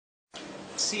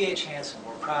C.H. Hanson,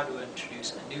 we're proud to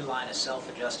introduce a new line of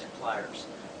self-adjusting pliers.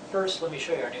 First, let me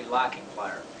show you our new locking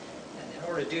plier. And in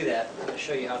order to do that, I'm going to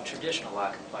show you how traditional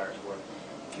locking pliers work.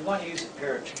 If you want to use a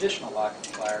pair of traditional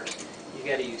locking pliers, you've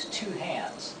got to use two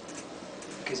hands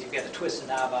because you've got to twist the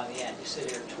knob on the end. You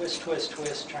sit here, twist, twist,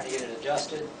 twist, trying to get it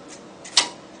adjusted.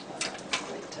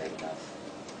 Quite tight enough.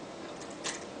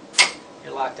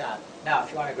 You're locked on. Now,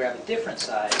 if you want to grab a different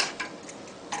side,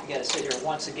 you've got to sit here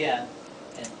once again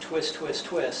and twist, twist,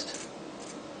 twist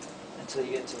until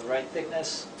you get to the right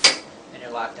thickness, and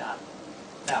you're locked on.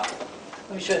 Now,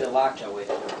 let me show you the lockjaw way to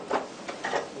do it.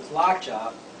 With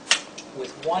lockjaw,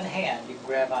 with one hand you can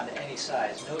grab onto any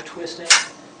size. No twisting,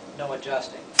 no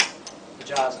adjusting. The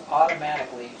jaws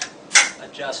automatically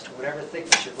adjust to whatever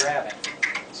thickness you're grabbing,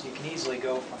 so you can easily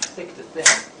go from thick to thin,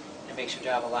 and it makes your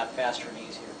job a lot faster and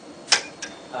easier.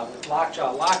 With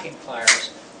lockjaw locking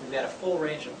pliers, we've got a full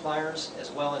range of pliers as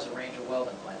well as a range of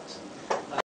welding plans.